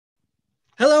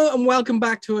Hello and welcome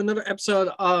back to another episode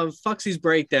of Foxy's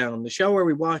Breakdown, the show where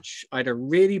we watch either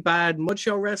really bad mud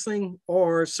show wrestling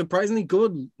or surprisingly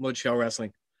good mud show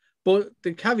wrestling. But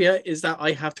the caveat is that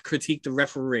I have to critique the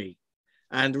referee.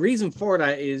 And the reason for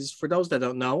that is, for those that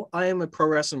don't know, I am a pro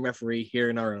wrestling referee here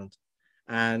in Ireland.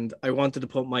 And I wanted to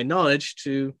put my knowledge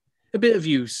to a bit of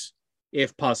use,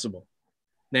 if possible.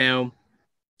 Now,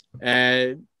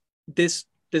 this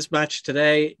match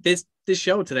today, this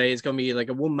show today is going to be like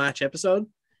a one match episode.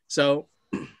 So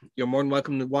you're more than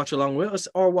welcome to watch along with us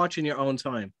or watch in your own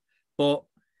time. But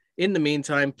in the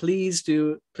meantime, please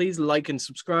like and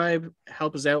subscribe.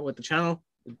 Help us out with the channel.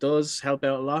 It does help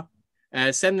out a lot.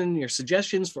 Send in your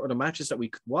suggestions for other matches that we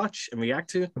could watch and react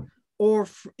to. Or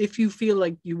if you feel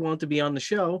like you want to be on the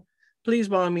show, please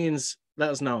by all means let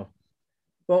us know.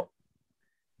 Well,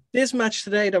 this match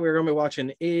today that we're going to be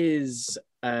watching is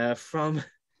from...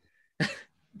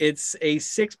 It's a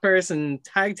 6-person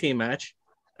tag team match,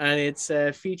 and it's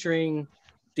featuring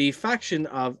the faction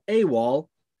of AWOL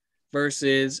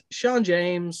versus Sean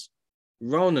James,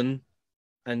 Ronan,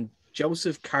 and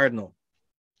Joseph Cardinal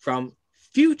from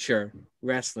Future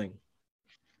Wrestling.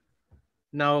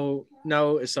 No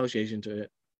association to it.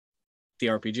 The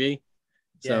RPG.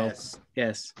 So,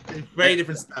 yes. It's very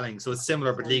different spelling, so it's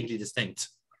similar but legally distinct.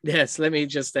 Yes, let me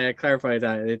just clarify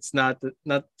that. It's not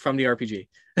from the RPG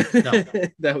No.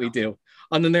 that we do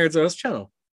on the Nerds Us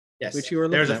channel. Yes, which you were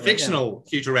there's a at, fictional right?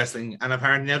 Future Wrestling, and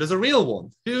apparently now there's a real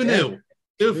one. Who knew?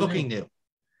 Who fucking knew?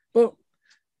 Well,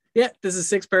 yeah, this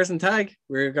is a 6-person tag.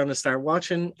 We're going to start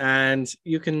watching, and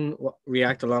you can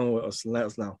react along with us and let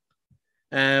us know.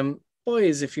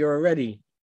 Boys, if you're ready,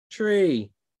 3,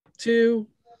 2,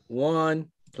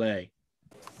 1, play.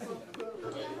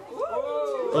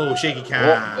 Oh, shaky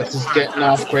cam. This is getting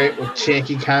off great with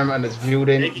shaky camera, and it's viewed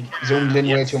in, zoomed in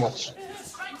way too much.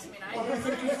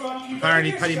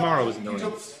 Apparently, Paddy Morrow was in the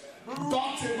ring.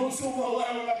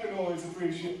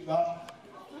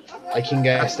 I can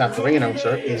guess that the ring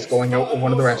announcer is going out with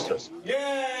one of the wrestlers. Because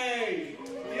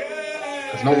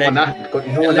no one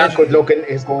that good looking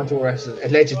is going to a wrestler.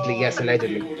 Allegedly, yes,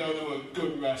 allegedly.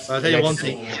 So I'll tell you one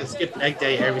thing: he'll skip leg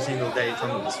day every single day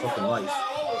of his fucking life.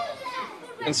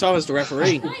 And so is the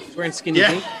referee. He's wearing skinny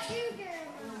jeans.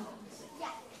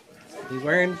 He's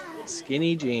wearing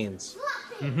skinny jeans.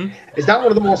 Mm-hmm. Is that one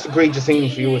of the most egregious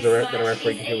things for you as a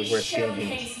referee to do, is wear skinny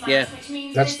jeans? Yeah.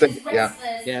 That's the, yeah.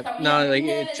 Yeah. No, like,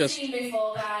 it just,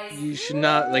 you should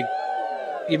not, like,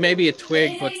 you may be a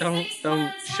twig, but don't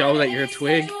show that you're a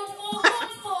twig.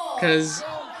 Because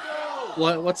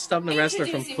what's stopping a wrestler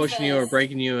from pushing you or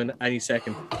breaking you in any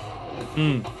second?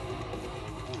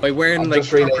 By wearing, like,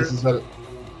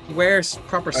 wear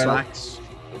proper slacks,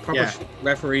 proper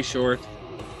referee short,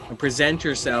 and present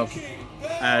yourself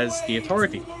as the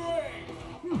authority.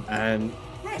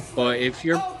 But if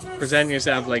you're presenting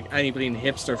yourself like any bleeding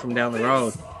hipster from down the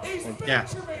road,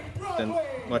 then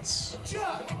what's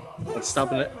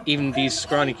stopping it? Even these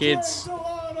scrawny kids,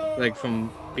 like,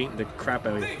 from beating the crap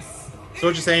out of you. So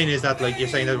what you're saying is that, like, you're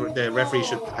saying that the referee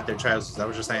should pat their trousers. Is that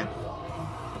what you're saying?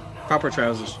 Proper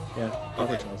trousers, yeah,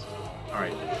 proper trousers. All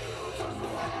right.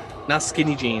 Not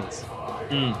skinny jeans.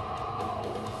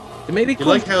 They made it You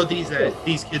like how these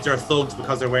kids are thugs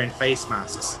because they're wearing face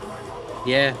masks.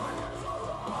 Yeah.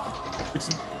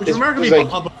 Which is remarkably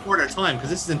before their time, because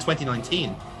this is in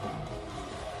 2019.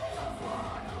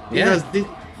 Yeah. Because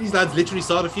these lads literally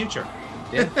saw the future.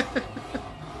 Yeah.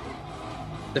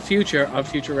 The future of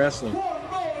future wrestling.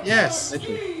 Yes.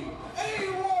 Literally.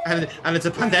 And it's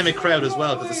a pandemic crowd as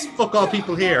well, because there's fuck all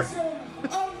people here.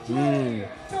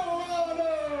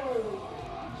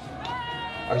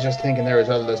 I was just thinking there as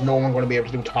well, there's no one going to be able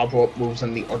to do top rope moves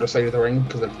on the other side of the ring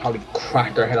because they'll probably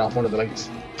crack their head off one of the lights.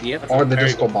 Yep. Or the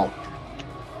disco ball.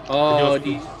 Oh,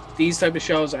 these type of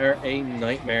shows are a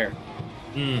nightmare.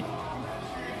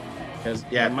 Because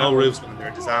no roofs when they're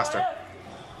a disaster.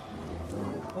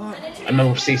 What? I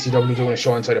remember CCW doing a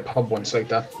show inside a pub once like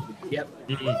that. Yep.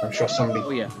 I'm sure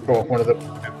somebody broke one of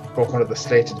the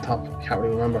slates at the top. I can't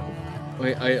really remember.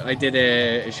 I did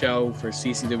a show for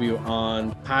CCW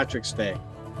on Patrick's Day,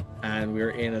 and we were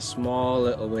in a small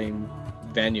little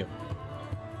venue.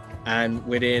 And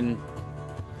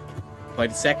by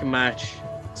the second match,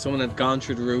 someone had gone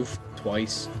through the roof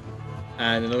twice,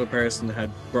 and another person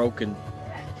had broken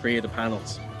 3 of the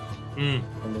panels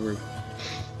on the roof.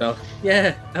 So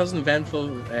yeah, that was an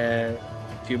eventful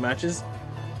few matches.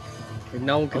 Like,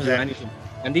 no one could do anything,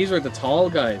 and these were the tall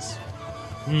guys.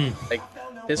 Like,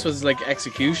 this was like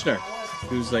Executioner,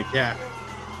 who's like,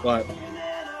 what,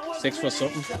 6 foot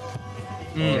something?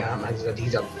 Yeah, man,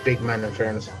 he's a big man in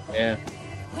fairness. Yeah.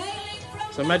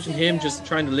 So imagine him just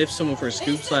trying to lift someone for a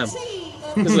scoop slam.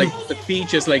 It's like the feet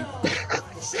just like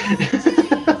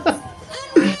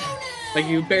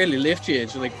you barely lift you.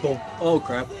 It's like, oh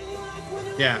crap.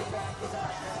 Yeah.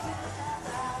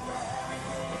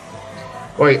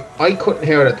 Right, I couldn't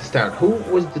hear it at the start. Who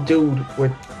was the dude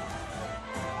with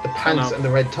the pants and the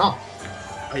red top?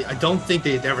 I don't think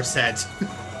they'd ever said.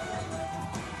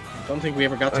 Don't think we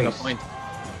ever got to that point.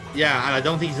 Yeah, and I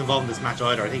don't think he's involved in this match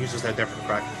either. I think he's just out there for the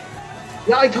crack.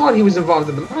 Yeah, I thought he was involved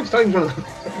in the match. I thought he was one of them.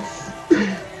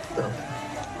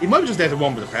 He might be just there to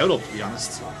warm the crowd up, to be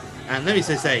honest. And let me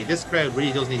say, this crowd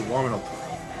really does need warming up.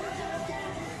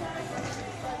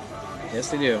 Yes,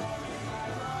 they do.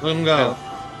 Let them go.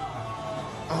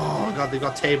 Oh god, they've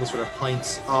got tables for their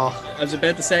pints. Oh, I was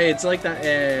about to say it's like that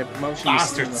promotion you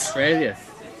see in Australia.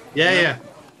 Yeah, you know?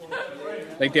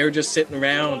 Like they were just sitting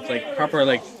around, like proper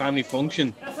like family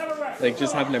function, like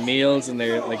just having their meals and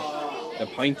their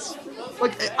pints.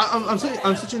 Like I'm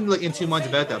such in like in two minds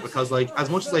about that, because like as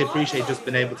much as I appreciate just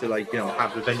being able to like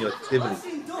have the venue activity,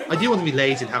 I do want to be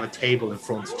lazy and have a table in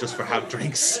front just for have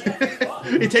drinks.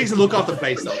 It takes a look off the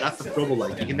place though. That's the trouble.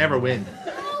 Like you can never win.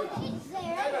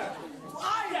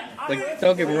 Like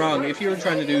don't get me wrong, if you were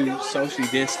trying to do socially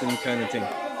distant kind of thing,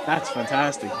 that's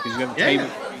fantastic because you have a table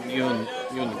between you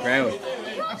and the crowd.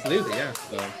 Absolutely, yeah.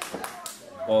 So,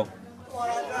 well,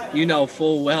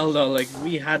 full well though, like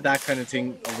we had that kind of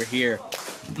thing over here.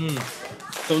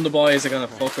 Some of the boys are gonna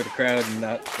fuck with the crowd in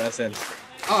that sense.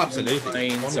 Oh, absolutely.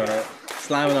 Pints or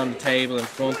slamming on the table in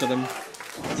front of them.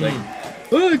 It's like,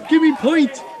 oh, give me a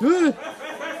pint.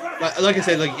 Like I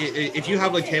said, like if you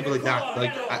have like table like that,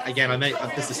 like again,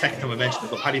 this is the second time I mentioned it,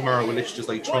 but Paddy Murray will literally just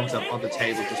like throw himself on the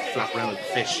table, just flap around like a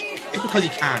fish. It's because he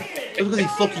can. It's because he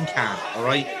fucking can. All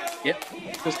right. Yep.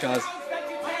 Just cause.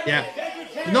 Yeah.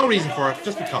 No reason for it.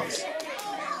 Just because.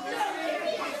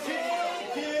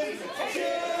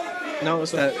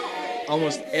 Notice that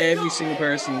almost every single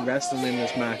person wrestling in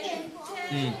this match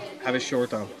have a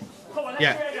shirt on.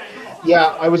 Yeah.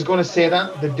 Yeah, I was going to say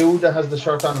that. The dude that has the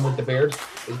shirt on with the beard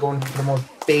is going for the most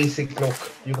basic look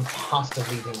you can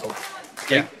possibly think of.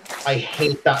 Yeah. I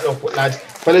hate that look with lads.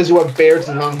 Fellas who have beards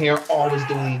and long hair always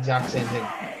do the exact same thing.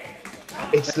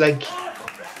 It's like...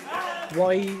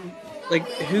 Why? Like,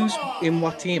 who's in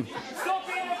what team?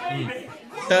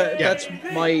 That's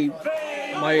my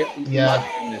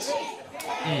this.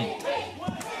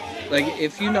 Like,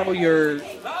 if you know your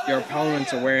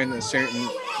opponents are wearing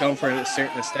going for a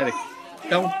certain aesthetic,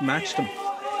 don't match them.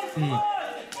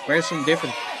 Wear something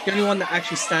different. The only one that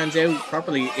actually stands out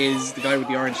properly is the guy with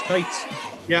the orange tights.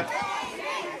 Yeah.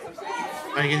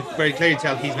 And you can very clearly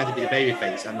tell he's meant to be the baby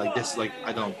face, and like this, like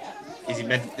I don't. Is he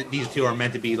meant? These two are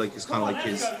meant to be like his kind of like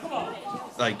his,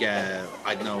 like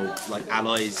I don't know, like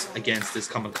allies against this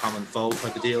common foe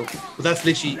type of deal. But that's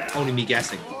literally only me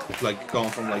guessing, like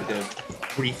going from like the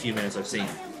brief few minutes I've seen.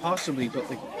 Possibly, but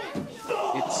like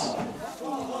it's.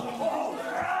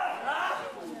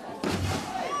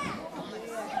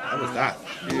 What was that?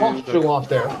 What flew off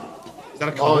there? Is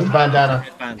that a Oh, it's a bandana.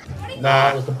 Headband. No,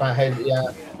 it was the head.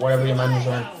 Yeah, whatever your man was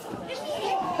wearing.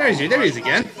 There he is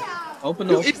again. Open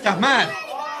Who up. is that man?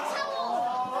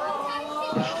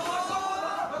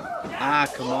 Ah,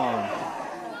 come on.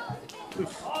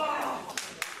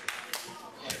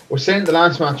 We're saying the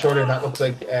last match earlier that looks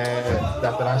like that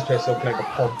the last place looked like a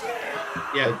pub.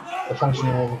 Yeah. Like the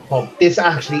functioning room of a pub. This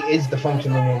actually is the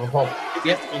functioning room of a pub.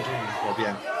 Yep.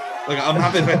 Yeah. Like I'm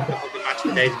happy about the match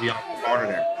today to be on the corner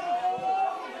there.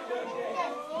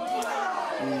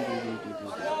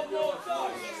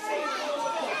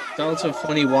 It's also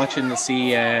funny watching to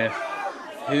see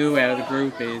who out of the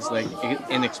group is like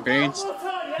inexperienced.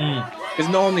 Because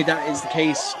normally that is the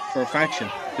case for a faction.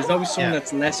 There's always someone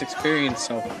that's less experienced,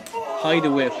 so hide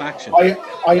away a faction.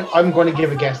 I'm going to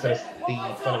give a guess that it's the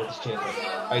fellow with the chain.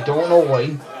 I don't know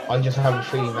why. I just have a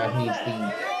feeling that he's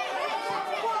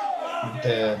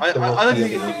I don't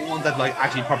think it's the one that like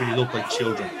actually probably look like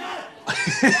children.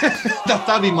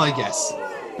 That'd be my guess.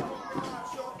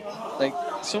 Like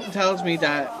something tells me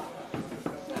that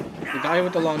the guy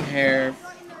with the long hair,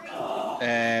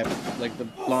 like the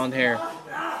blonde hair,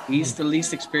 he's the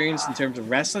least experienced in terms of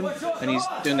wrestling, and he's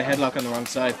doing the headlock on the wrong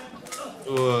side.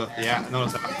 Yeah, no,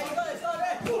 it's not.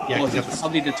 Yeah, but he's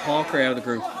probably the talker out of the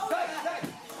group.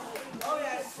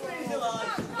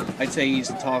 I'd say he's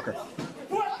the talker.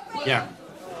 Yeah.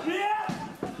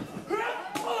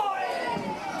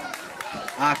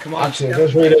 Ah, come on. Actually,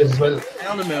 just realize as well.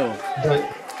 On the move.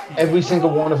 Every single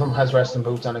one of them has wrestling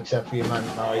boots on except for your man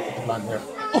Murray with the blonde hair.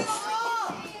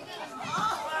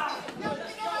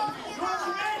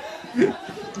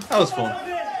 That was fun.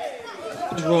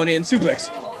 Just run in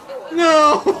suplex.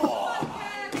 No.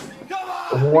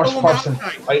 worst person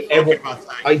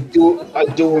I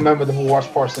do remember the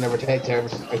worst person I ever took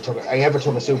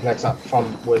a suplex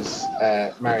from was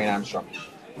Marion Armstrong,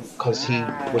 because he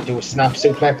would do a snap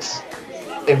suplex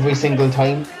every single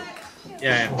time.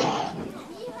 Yeah.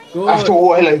 Good. After a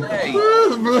while,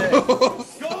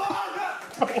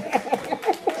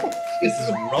 This is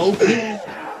ropey.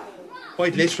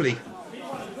 Quite literally.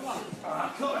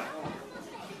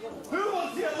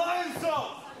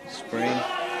 Spring.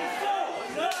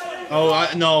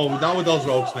 Oh, no, not with those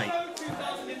ropes, mate.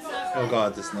 Oh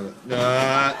god, this is another.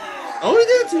 Oh, he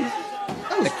did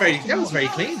it. That was very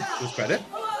clean. To his credit.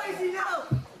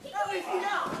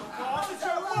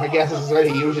 My guess is that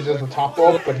he usually does the top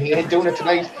rope, but he ain't doing it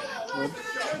tonight.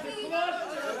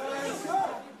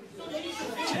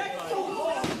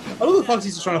 I love that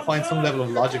Foxy's just trying to find some level of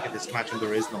logic in this match, and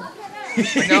there is none.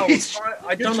 No,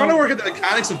 I don't trying to work out the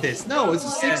mechanics of this. No, it's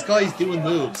just 6 guys doing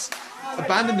moves.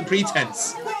 Abandon the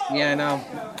pretense. Yeah, no.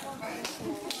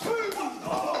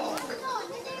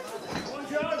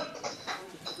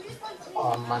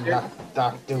 Oh man,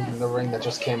 that dude in the ring that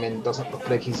just came in doesn't look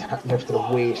like he's lifted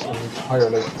a weight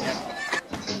entirely.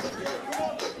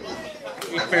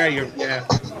 To be fair, yeah.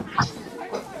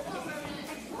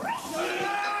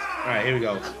 Alright, here we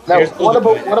go. Now, what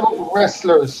about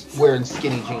wrestlers wearing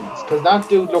skinny jeans? Because that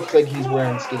dude looks like he's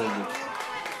wearing skinny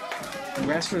jeans.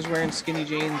 Wrestlers wearing skinny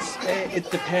jeans, it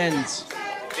depends.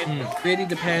 It really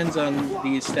depends on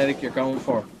the aesthetic you're going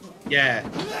for. Yeah.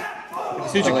 It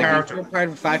suits your character. If you're part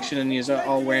of a faction and you're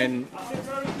all wearing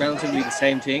relatively the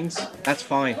same things, that's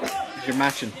fine. If you're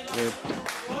matching, your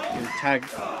tag,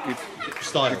 your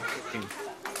style.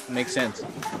 Makes sense.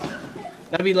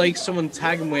 That'd be like someone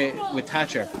tagging with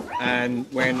Thatcher and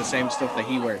wearing the same stuff that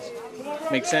he wears.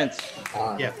 Makes sense.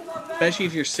 Yeah. Especially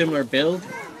if you're similar build,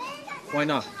 why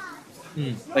not?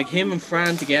 Like him and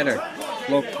Fran together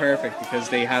look perfect because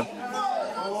they have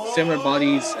similar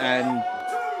bodies and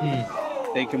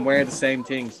they can wear the same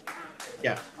things.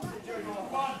 Yeah.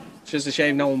 It's just a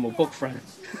shame no one will book Fran.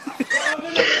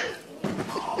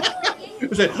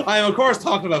 I am of course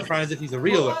talking about Fran as if he's a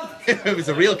real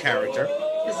character.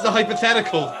 This is a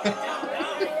hypothetical.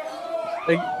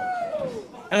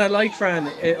 And I like Fran.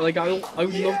 I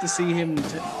would love to see him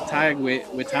tag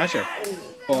with Tasha,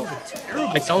 but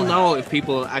I don't know if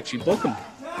people actually book him.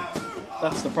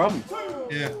 That's the problem.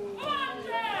 Yeah.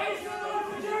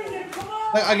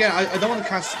 Again, I don't want to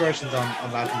cast aspersions on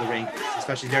lads in the ring,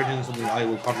 especially if they're doing something I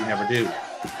will probably never do.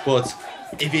 But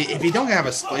if you don't have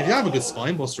a good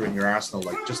spine buster in your arsenal,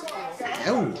 like just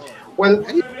hell. Well,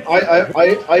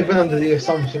 I've been under the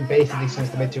assumption basically since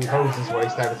the mid 2000s where I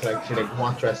started to actually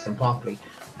watch wrestling properly.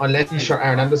 Unless you're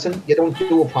Aaron Anderson, you don't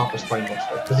do a proper spine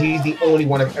buster because he's the only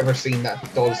one I've ever seen that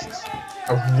does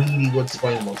a really good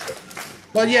spine buster.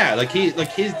 Well, yeah, his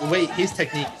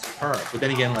technique is superb, but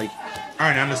then again, like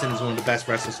Aaron Anderson is one of the best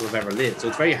wrestlers to have ever lived, so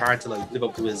it's very hard to live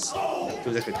up to his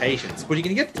expectations. But you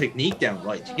can get the technique down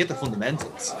right, you can get the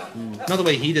fundamentals. Not the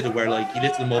way he did it, where he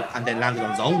lifted them up and then landed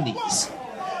on his own knees.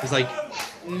 It's like,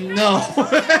 no.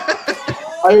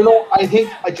 I don't know. I think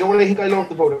what I think I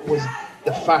loved about it was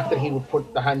the fact that he would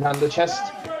put the hand on the chest.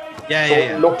 Yeah.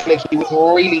 It looked like he was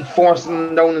really forcing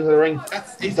them down into the ring.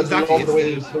 That's exactly the way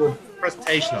he was doing.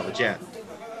 Presentation of it, yeah.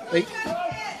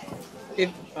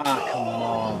 Come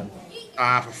on.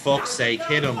 For fuck's sake,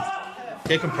 hit him.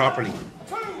 Kick him properly.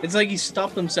 It's like he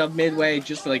stopped himself midway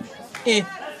just for eh.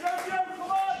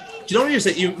 Do you know what you're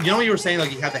saying? You know what you were saying?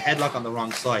 Like he had the headlock on the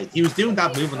wrong side. He was doing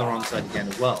that move on the wrong side again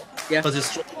as well. Yeah. Because his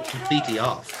stroke was completely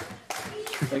off.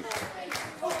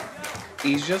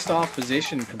 He's just off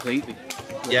position completely.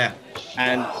 Yeah.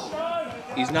 And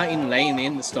he's not even laying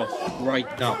in the stuff right.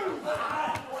 No.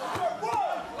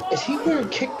 Is he wearing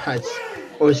kick pads?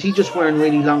 Or is he just wearing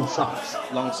really long socks?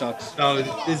 Long socks. No,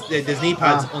 there's knee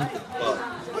pads under the ball.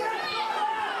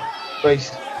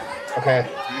 Right. Okay.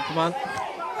 Come on.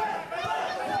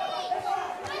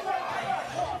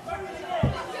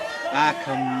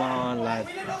 Come on, lad.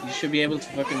 You should be able to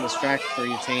fucking distract for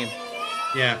your team.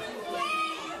 Yeah.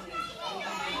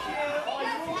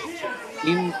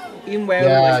 Even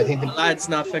well, I think the lad's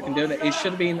not fucking doing it. It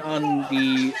should have been on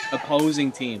the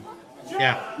opposing team.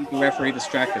 Yeah. The referee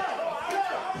distracted.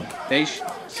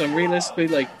 So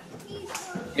realistically,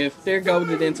 if they're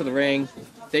goaded into the ring,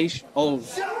 I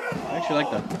actually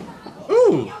like that.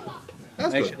 Ooh,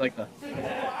 that's I good. actually like that.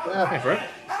 Yeah, pay for it.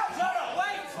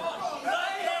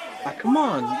 Come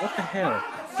on, what the hell?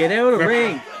 Get out of the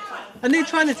ring. And they're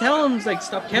trying to tell him,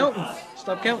 stop counting.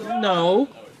 Stop counting. No,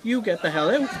 you get the hell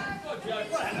out.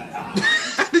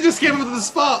 They just gave him to the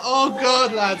spot. Oh,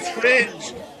 God, lads,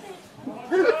 cringe.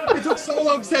 It took so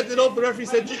long setting it up, the referee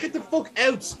said, just get the fuck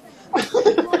out.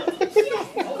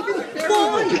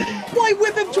 Why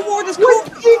whip him toward his What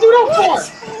cup? did you do that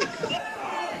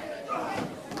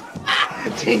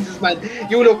for? Jesus, man.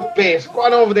 You look bait. Go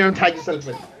on over there and tag yourself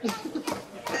in.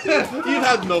 You've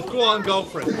had enough. Go on, go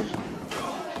for it.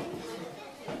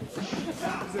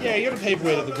 Yeah, you're the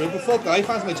paperweight of the group, but fuck, I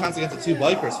fancy my chance against the two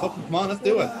bikers. Fuck, come on, let's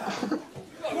do it.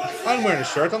 I'm wearing a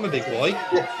shirt, I'm a big boy.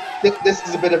 Yeah, this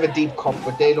is a bit of a deep cut,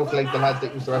 but they look like the lads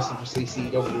that used to wrestle for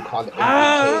CCW called it.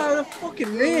 The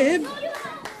fucking rib.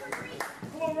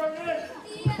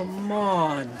 Come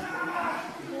on.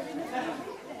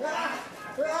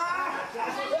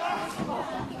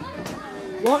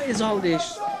 What is all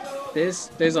this?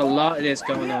 There's a lot of this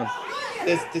going on.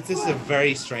 This is a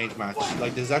very strange match.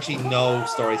 Like, there's actually no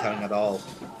storytelling at all.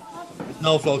 There's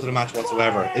no flow to the match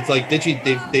whatsoever. It's like, literally,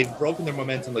 they've broken their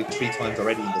momentum like 3 times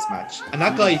already in this match. And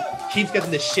that guy keeps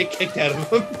getting the shit kicked out of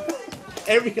him.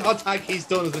 Every attack he's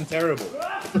done has been terrible.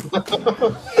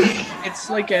 It's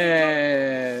like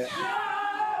a...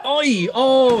 Oi!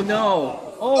 Oh,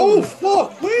 no. Oh,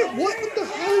 fuck! Where? What the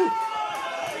hell?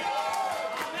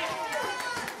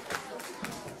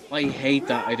 I hate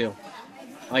that, I do.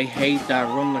 I hate that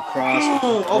running across.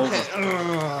 Oh,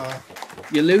 okay.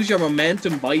 You lose your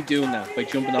momentum by doing that, by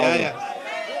jumping over. Yeah.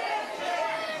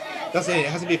 That's it. It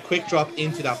has to be a quick drop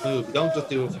into that move. You don't just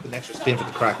do an extra spin for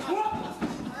the crack.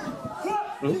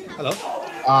 Oh, hello.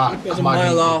 It was a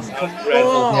mile off. Come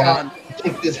on. Yeah.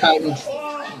 Kick this hand.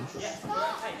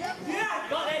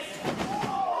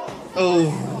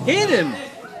 Oh. Hit him.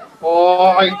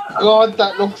 Oh my god,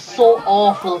 that looks so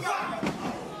awful.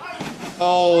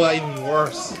 Oh, even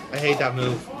worse. I hate that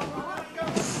move.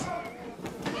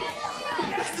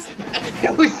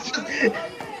 It was just...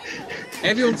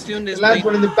 Everyone's doing this. The lads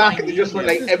were in the back and they just went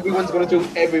like, everyone's going to do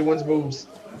everyone's moves.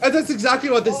 And that's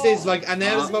exactly what this is. Like, and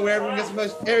now this is about where everyone gets a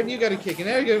move. Aaron, you got a kick, and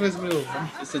Aaron gets a move.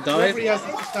 It's a The dive. referee has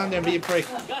to stand there and be a prick.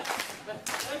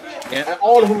 Yeah. And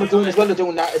all of them are doing as well as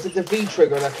doing that. Is it the V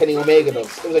trigger that Kenny Omega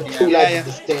does? It was like two lads yeah. in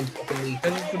the same fucking league.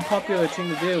 It's a popular thing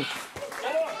to do.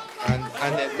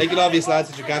 And make it obvious, lads,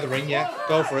 that you're gathering. Yeah,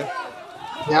 go for it.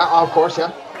 Yeah, of course,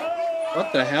 yeah.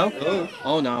 What the hell? Oh,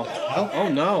 Oh no. no. Oh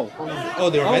no. Oh,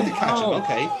 they were meant to Oh, catch him. no.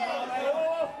 Okay.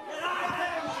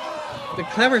 The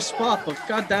clever spot, but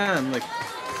goddamn, like,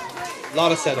 A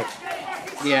lot of setup.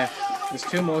 yeah, there's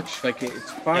too much. Like,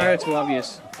 it's far too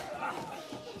obvious.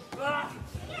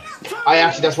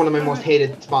 That's one of my most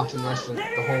hated spots in wrestling.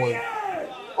 The whole.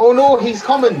 Oh no, he's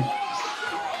coming!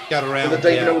 Got around. The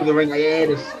diving out of the ring, I hate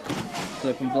it.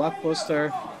 Flipping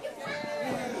blockbuster.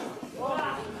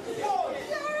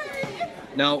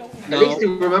 No, At least no,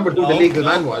 you remembered who the legal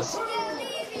man was.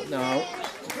 no.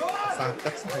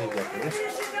 That's not how you work it.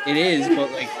 It is,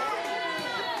 but like.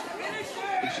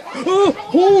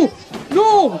 Oh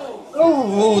no!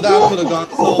 Oh, that could have gone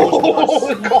so much worse.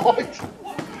 Oh god!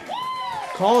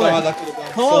 Call God, it. that could have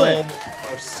gone Call so it.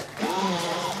 much worse.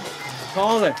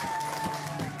 Call it.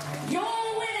 Your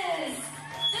winners,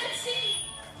 the team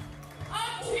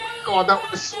of God,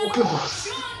 that was so close.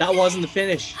 That wasn't the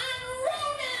finish.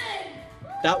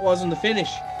 That wasn't the finish.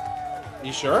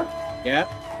 You sure? Yeah.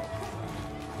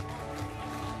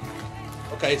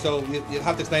 Okay, so you'll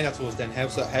have to explain that to us then. How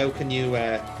can you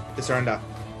discern that?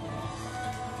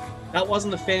 That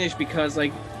wasn't the finish because,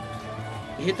 like,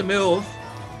 he hit the move.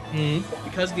 Hmm.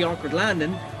 Because of the awkward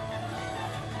landing,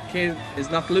 kid is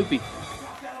not loopy.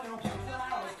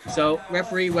 So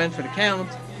referee went for the count,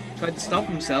 tried to stop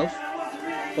himself,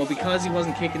 but because he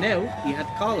wasn't kicking out, he had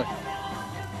to call it.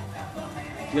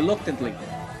 Reluctantly.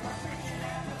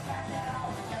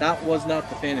 That was not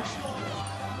the finish.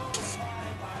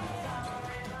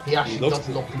 He actually He looks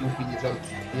doesn't look loopy himself.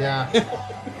 Yeah.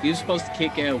 He was supposed to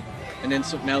kick out, and then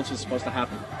something else was supposed to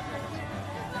happen.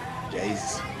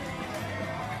 Jesus.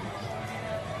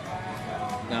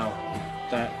 No,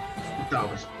 that That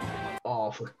was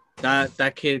awful.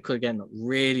 that kid could get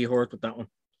really hurt with that one.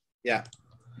 Yeah.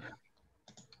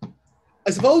 I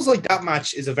suppose like that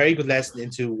match is a very good lesson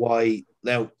into why.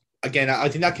 Now, again, I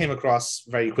think that came across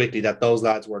very quickly that those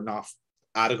lads were not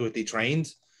adequately trained,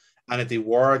 and if they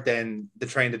were, then the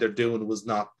training that they're doing was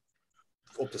not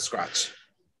up to scratch.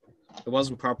 It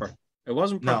wasn't proper. It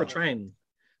wasn't proper No. training.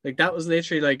 Like, that was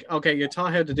literally like, okay, you're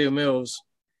taught how to do moves,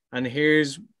 and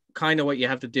here's kind of what you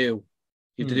have to do.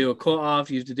 You have to do a cut off,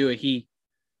 you have to do a heat,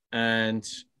 and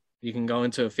you can go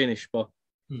into a finish. But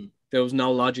there was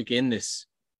no logic in this.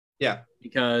 Yeah.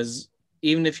 Because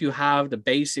even if you have the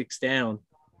basics down,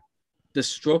 the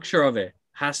structure of it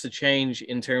has to change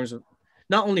in terms of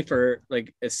not only for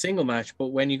like a single match, but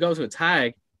when you go to a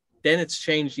tag, then it's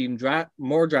changed even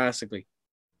more drastically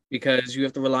because you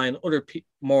have to rely on other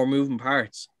more moving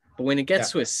parts. But when it gets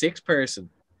to a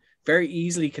 6-person, very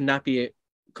easily can that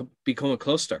become a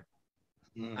cluster.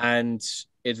 And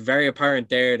it's very apparent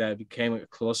there that it became a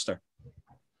cluster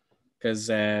because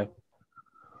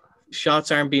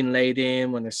shots aren't being laid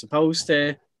in when they're supposed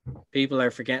to. People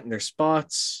are forgetting their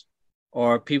spots,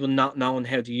 or people not knowing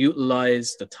how to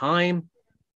utilize the time.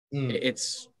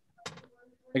 It's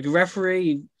like the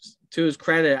referee, to his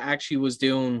credit, actually was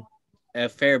doing a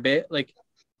fair bit. Like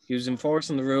he was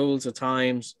enforcing the rules at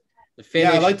times. The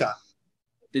finish, I like that.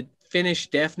 The finish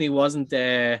definitely wasn't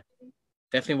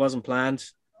planned.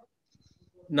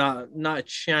 Not a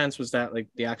chance was that like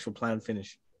the actual planned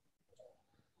finish.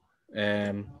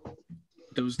 There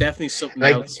was definitely something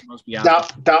else supposed to be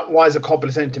happening. That was a couple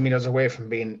of centimeters away from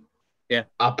being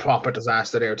a proper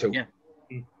disaster there too.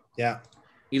 Yeah.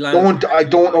 I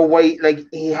don't know why. Like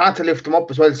he had to lift him up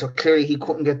as well, so clearly he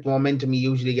couldn't get the momentum he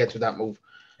usually gets with that move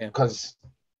because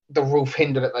the roof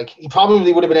hindered it. Like he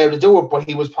probably would have been able to do it, but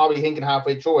he was probably thinking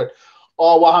halfway through it,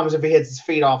 "Oh, what happens if he hits his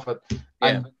feet off it?"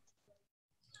 And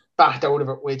backed out of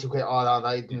it way too quick. Oh, no,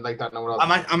 I didn't like that. No,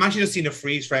 I'm actually just seeing a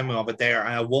freeze frame of it there,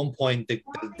 and at one point the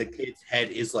kid's head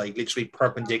is like literally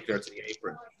perpendicular to the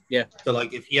apron. Yeah. So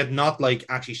like if he had not like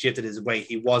actually shifted his weight,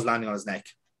 he was landing on his neck.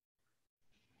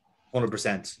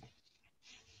 100%.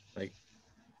 Like,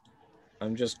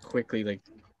 I'm just quickly like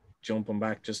jumping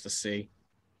back just to see.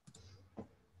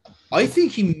 I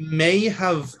think he may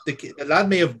have the lad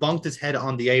may have bunked his head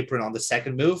on the apron on the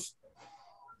second move.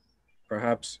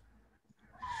 Perhaps.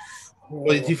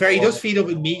 But to be fair, he does feed up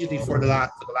immediately for the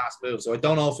last move. So I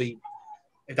don't know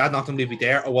if that knocked him to be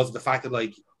there, or was it the fact that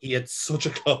like he had such a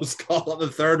close call on the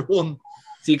third one?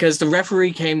 See, because the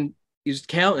referee he was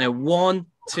counting at 1,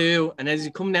 2, and as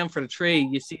you come down for the 3,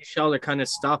 you see his shoulder kind of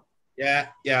stop. Yeah,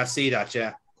 I see that.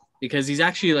 Yeah, because he's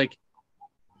actually like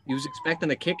he was expecting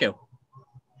a kick out.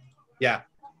 Yeah,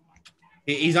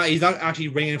 he's not actually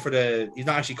ringing for he's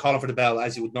not actually calling for the bell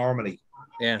as you would normally.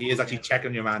 Yeah, he is actually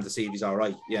checking your man to see if he's all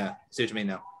right. Yeah, see what you mean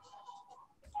now.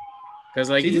 Because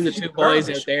like even the 2 boys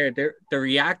out there, they're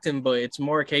reacting, but it's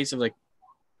more a case of like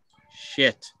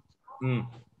shit.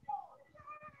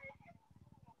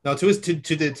 No, to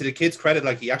the kid's credit,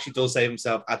 like he actually does save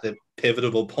himself at the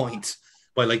pivotal point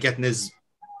by like getting his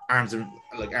arms up.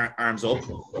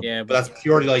 Yeah, but that's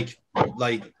purely like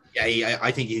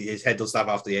I think his head does slap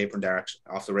off the apron there,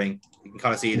 off the ring. You can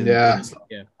kind of see it. Yeah.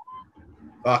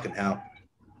 Fucking hell.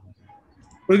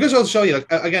 But it goes to show you,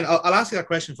 like, again, I'll ask you that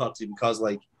question, Foxy, because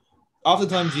like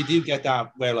oftentimes you do get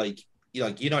that where like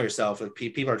you know yourself, like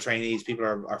people are trainees, people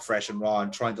are fresh and raw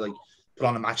and trying to like put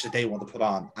on a match that they want to put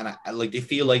on, and like they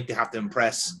feel like they have to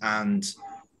impress and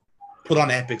put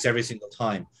on epics every single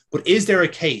time. But is there a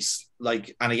case,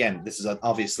 like, and again, this is an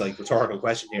obvious like rhetorical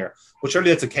question here, but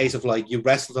surely it's a case of like you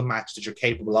wrestle the match that you're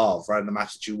capable of rather than the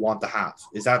match that you want to have.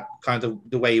 Is that kind of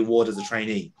the way you would as a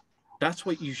trainee? That's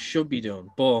what you should be doing,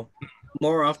 but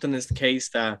more often is the case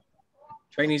that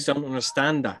trainees don't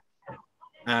understand that.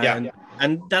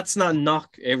 And that's not a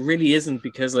knock. It really isn't,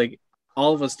 because like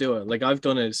all of us do it. Like I've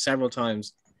done it several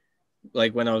times,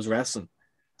 like when I was wrestling,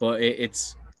 but it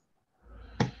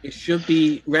should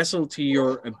be wrestle to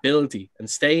your ability and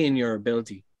stay in your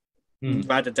ability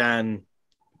rather than.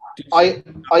 I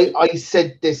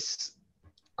said this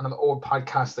on an old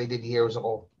podcast I did years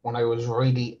ago when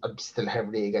I'm still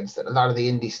heavily against it. A lot of the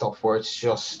indie stuff where it's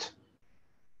just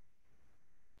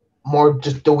more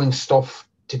just doing stuff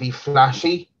to be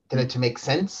flashy than it to make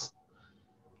sense.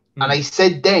 And I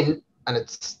said then, and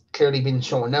it's clearly been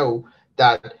shown now,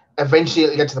 that eventually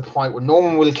it'll get to the point where no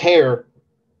one will care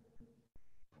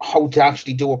how to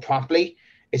actually do it properly,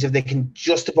 is if they can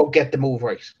just about get the move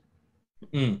right.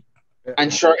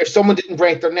 And sure, if someone didn't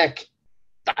break their neck,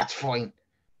 that's fine.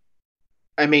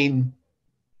 I mean,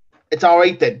 it's all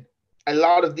right then. A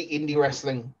lot of the indie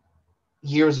wrestling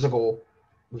years ago,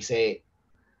 we say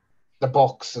the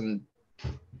Bucks and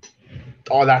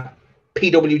all that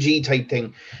PWG type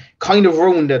thing, kind of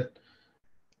ruined it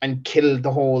and killed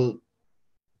the whole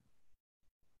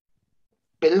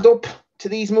build up to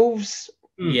these moves.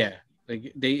 Yeah,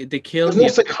 like they killed. There's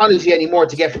no psychology anymore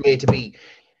to get from A to B.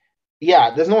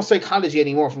 Yeah, there's no psychology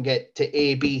anymore from get to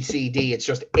A, B, C, D. It's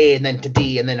just A and then to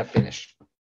D and then a finish.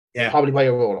 Yeah, probably by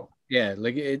a roll up. Yeah,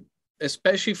 like it,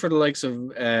 especially for the likes of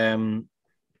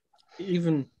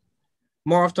even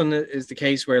more often is the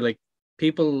case where like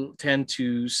people tend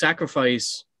to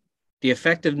sacrifice the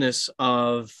effectiveness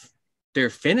of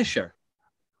their finisher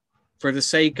for the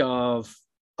sake of,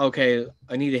 okay,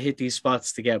 I need to hit these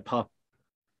spots to get a pop.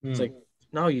 It's like,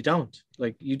 no, you don't.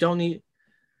 Like, you don't need.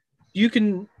 You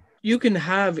can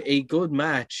have a good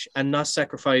match and not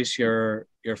sacrifice your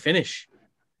finish.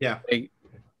 Yeah. Like,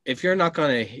 if you're not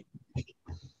gonna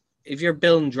if you're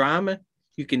building drama,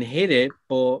 you can hit it,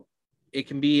 but it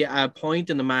can be a point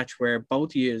in the match where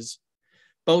both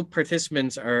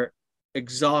participants are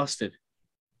exhausted.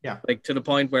 Yeah. Like to the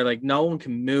point where like no one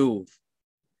can move.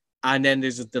 And then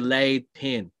there's a delayed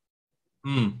pin.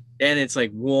 Mm. Then it's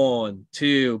like 1,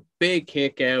 2, big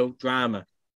kick out drama.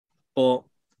 But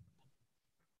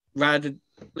rather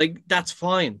like that's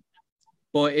fine.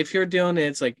 But if you're doing it,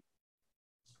 it's like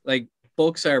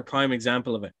books are a prime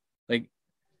example of it. Like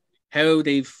how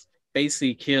they've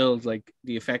basically killed like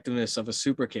the effectiveness of a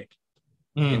super kick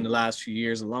in the last few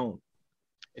years alone.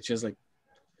 It's just like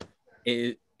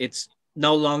it's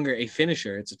no longer a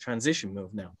finisher, it's a transition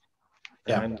move now.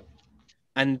 Yeah.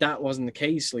 And that wasn't the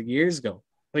case like years ago.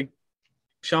 Like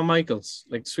Shawn Michaels,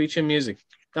 like Sweet Chin Music,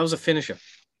 that was a finisher.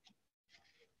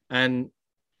 And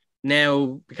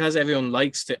now, because everyone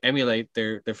likes to emulate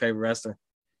their favorite wrestler,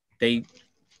 they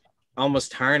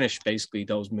almost tarnish basically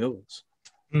those moves.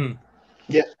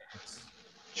 Yeah.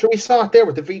 So we saw it there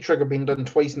with the V trigger being done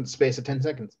twice in the space of 10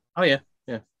 seconds. Oh yeah.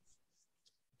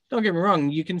 Don't get me wrong,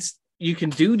 you can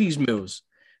do these moves,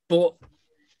 but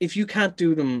if you can't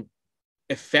do them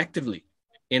effectively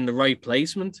in the right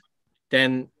placement,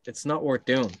 then it's not worth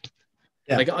doing.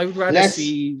 Yeah. Like I would rather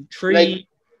see 3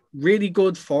 really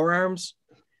good forearms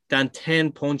than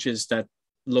 10 punches that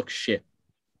look shit.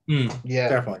 Yeah,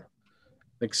 fair point.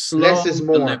 Like slow, less is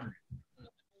more. Delivery.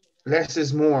 Less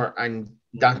is more, and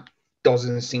that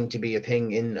doesn't seem to be a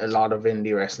thing in a lot of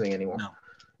indie wrestling anymore. No.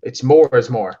 It's more is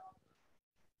more.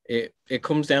 It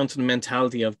comes down to the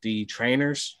mentality of the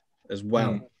trainers as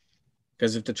well.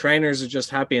 Because if the trainers are just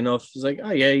happy enough, it's like,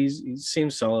 oh yeah, he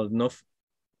seems solid enough.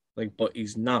 Like, but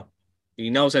he's not. He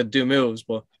knows how to do moves,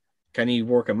 but can he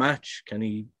work a match? Can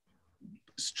he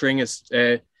string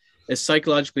a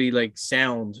psychologically like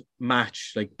sound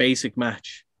match, like basic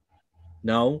match?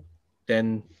 No,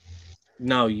 then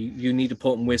no, you need to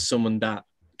put him with someone that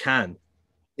can.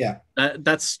 Yeah.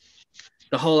 That's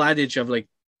the whole adage of like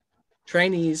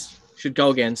trainees should go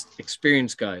against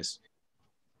experienced guys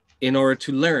in order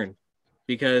to learn.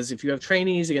 Because if you have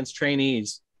trainees against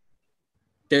trainees,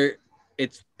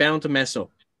 it's bound to mess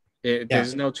up.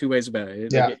 There's no two ways about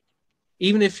it. Yeah. Like,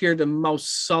 even if you're the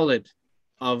most solid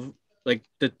of like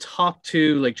the top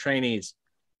 2 like trainees,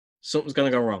 something's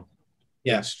gonna go wrong.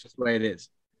 Yeah, it's just the way it is.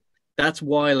 That's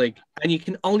why and you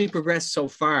can only progress so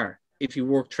far if you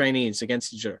work trainees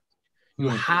against each other. You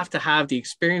have to have the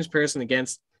experienced person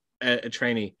against a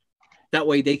trainee. That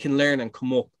way they can learn and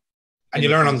come up. And you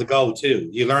learn on the go too.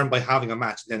 You learn by having a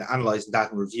match and then analyzing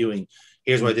that and reviewing.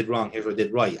 Here's what I did wrong. Here's what I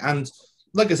did right. And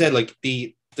like I said, like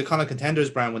the kind of contenders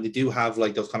brand, when they do have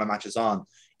like those kind of matches on,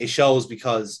 it shows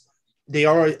because they're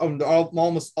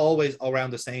almost always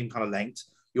around the same kind of length.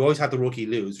 You always have the rookie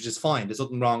lose, which is fine. There's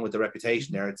nothing wrong with the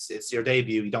reputation there. It's your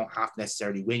debut. You don't have to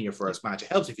necessarily win your first match. It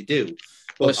helps if you do.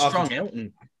 But a strong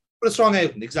outing. But a strong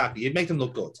outing, exactly. You'd make them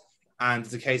look good. And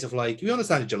it's a case of like, we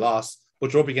understand that you lost,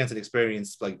 but you're up against an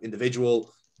experienced like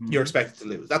individual. You're expected to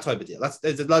lose. That type of deal.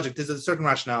 There's a logic. There's a certain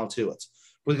rationale to it.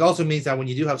 But it also means that when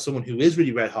you do have someone who is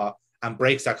really red hot and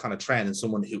breaks that kind of trend, and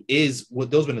someone who does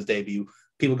win his debut,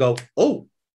 people go, "Oh,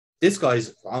 this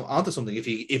guy's onto something." If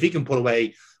he can put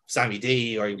away Sammy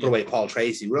D or you put away Paul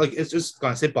Tracy, we're like, it's just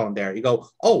going to sit on there. You go,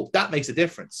 "Oh, that makes a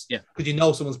difference." Yeah, because you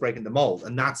know someone's breaking the mold,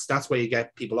 and that's where you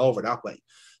get people over that way.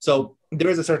 So there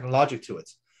is a certain logic to it.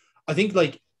 I think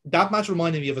like that match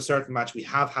reminded me of a certain match we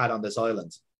have had on this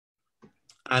island.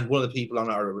 And one of the people on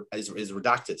our is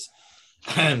redacted,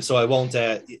 so I won't.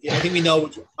 I think we know.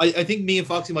 I think me and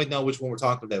Foxy might know which one we're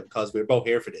talking about because we're both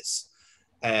here for this.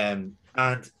 And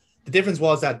the difference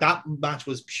was that match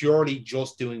was purely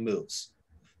just doing moves.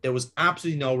 There was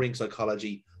absolutely no ring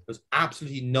psychology. There was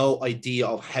absolutely no idea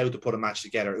of how to put a match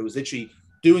together. It was literally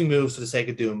doing moves for the sake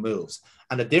of doing moves.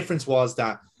 And the difference was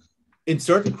that in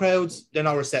certain crowds, they're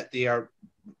not receptive. They are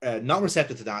not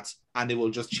receptive to that, and they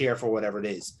will just cheer for whatever it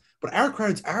is. But our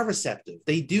crowds are receptive.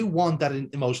 They do want that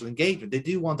emotional engagement. They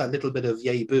do want that little bit of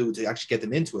yay boo to actually get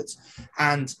them into it.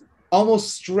 And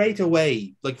almost straight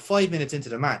away, like 5 minutes into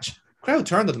the match, crowd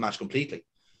turned on the match completely.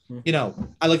 You know,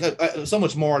 I so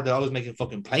much more that I was making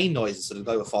fucking plane noises so the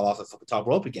guy would fall off the fucking top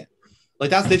rope again.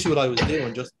 Like that's literally what I was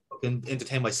doing, just fucking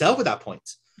entertain myself at that point.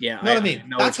 Yeah, you know what I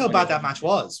mean? That's how bad that match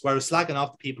was, where I was slacking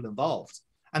off the people involved.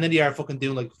 And then they are fucking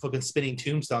doing like fucking spinning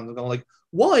tombstones and going like,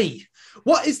 why?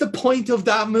 What is the point of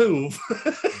that move?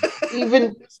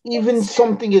 even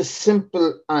something as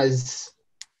simple as,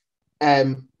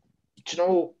 you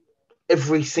know,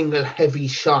 every single heavy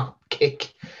shot,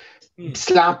 kick,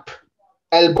 slap,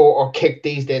 elbow, or kick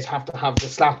these days have to have the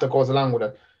slap that goes along with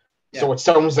it. Yeah. So it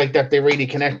sounds like that they really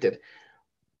connected.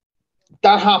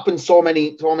 that happens so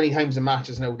many times in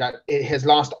matches now that it has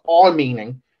lost all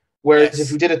meaning. Whereas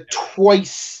if you did it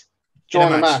twice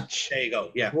during a match, there you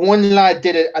go. Yeah, one lad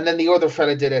did it and then the other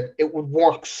fella did it, it would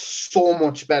work so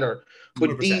much better.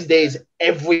 But 100%. these days,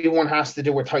 everyone has to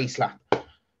do a tie slap.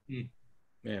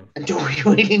 Yeah. And do we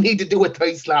really need to do a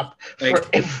tie slap Like, for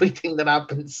everything that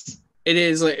happens? It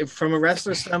is like, from a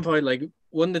wrestler standpoint, like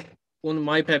one of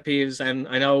my pet peeves, and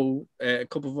I know a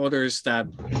couple of others that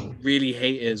really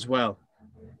hate it as well,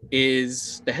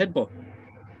 is the headbutt.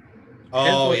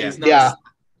 Oh, Headbutt yeah. is not Yeah.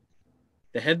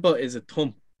 the headbutt is a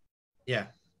thump. Yeah.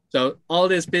 So all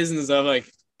this business of like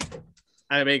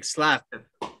a big slap.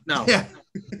 No. Yeah.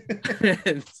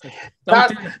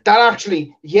 That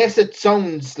actually, yes, it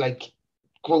sounds like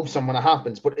gruesome when it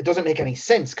happens, but it doesn't make any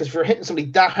sense because if you're hitting somebody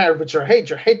that hard with your head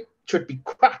should be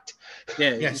cracked.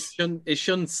 Yeah, Yes. it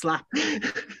shouldn't slap.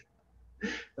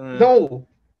 No.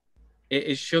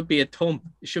 It should be a thump.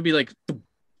 It should be like,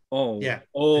 oh, Yeah.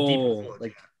 oh,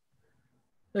 like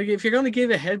if you're gonna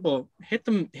give a headbutt, hit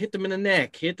them in the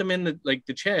neck, hit them in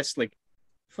the chest, like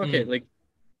fuck it, like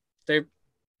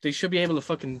they should be able to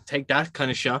fucking take that kind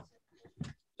of shot.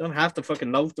 Don't have to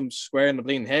fucking load them square in the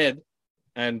bleeding head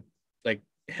and like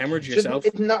hemorrhage yourself.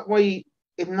 Isn't that why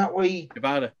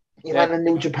About it. You ran in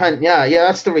New Japan? Yeah,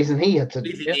 that's the reason he had to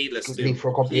Needless leave for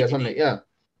a couple of years, wasn't it? Yeah.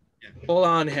 Full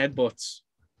on headbutts.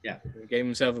 Yeah. He gave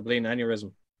himself a bleeding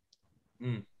aneurysm.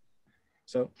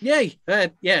 So yay.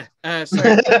 Sorry. I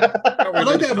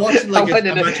like that watching like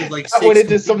a match of like 6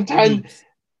 into some time.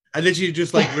 And literally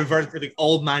just like revert to the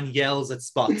old man yells at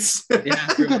spots. Yeah.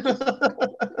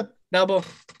 No, but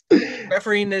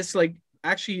refereeing this like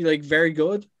actually like very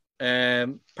good.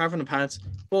 Apart from the pants.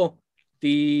 But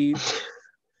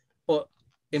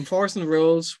enforcing the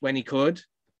rules when he could.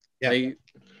 Yeah. Like,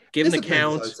 giving the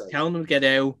count, telling him to get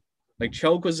out. Like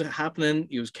choke was happening,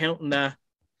 he was counting that.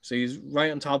 So he's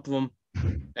right on top of him.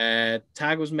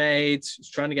 Tag was made, he's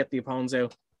trying to get the opponents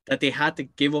out. That they had to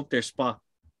give up their spot.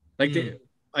 Like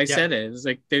I said it's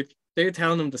like they're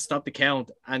telling him to stop the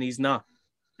count, and he's not.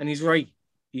 And he's right.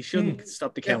 He shouldn't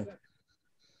stop the count.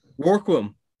 Work with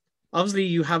him. Obviously,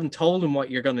 you haven't told him what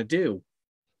you're gonna do.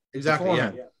 Exactly.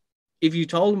 Beforehand. Yeah. If you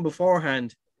told him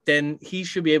beforehand, then he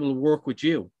should be able to work with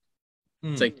you.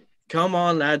 It's like, come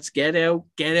on, lads, get out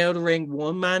of the ring,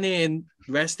 one man in,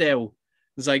 rest out.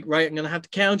 It's like, right, I'm gonna have to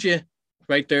count you.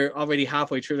 Right, they're already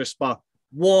halfway through their spot.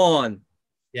 1,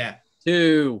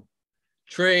 2,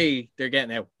 3, they're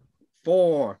getting out.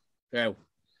 4, they're out.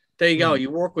 There you go. You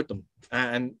work with them,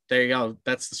 and there you go.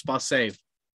 That's the spot saved.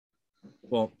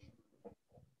 Well,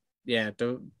 yeah,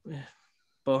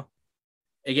 but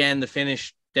again, the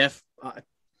finish, there's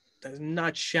not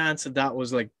a chance that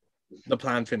was like the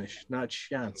planned finish. Not a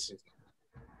chance.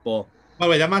 But by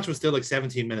the way, that match was still like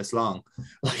 17 minutes long.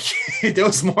 Like, there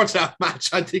was more to that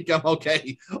match. I think I'm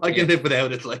okay. I can live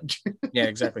without it. Like, yeah,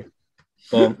 exactly.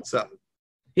 But so,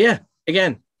 yeah,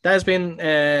 again, that has been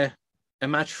a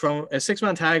match from a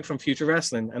 6-man tag from Future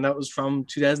Wrestling, and that was from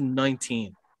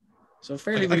 2019. So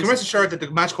fairly. I can rest assured that the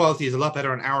match quality is a lot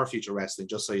better in our Future Wrestling.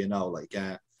 Just so you know, like,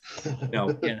 Yeah.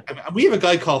 We have a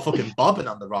guy called fucking Bobbin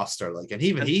on the roster, like, and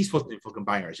even he's putting in fucking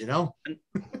bangers, you know.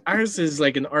 Ours is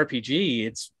like an RPG.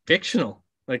 It's fictional,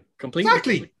 like completely.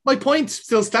 Exactly. My point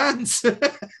still stands.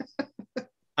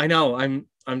 I know.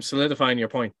 I'm solidifying your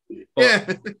point.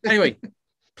 But anyway,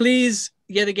 please,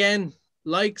 yet again,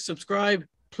 like, subscribe.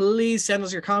 Please send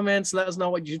us your comments. Let us know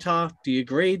what you thought. Do you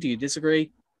agree? Do you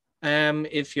disagree?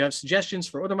 If you have suggestions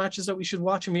for other matches that we should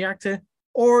watch and react to,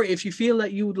 or if you feel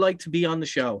that you would like to be on the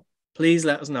show, please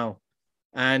let us know.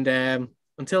 And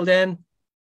until then,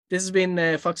 this has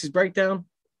been Foxy's Breakdown.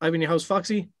 I've been your host,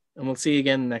 Foxy, and we'll see you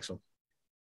again in the next one.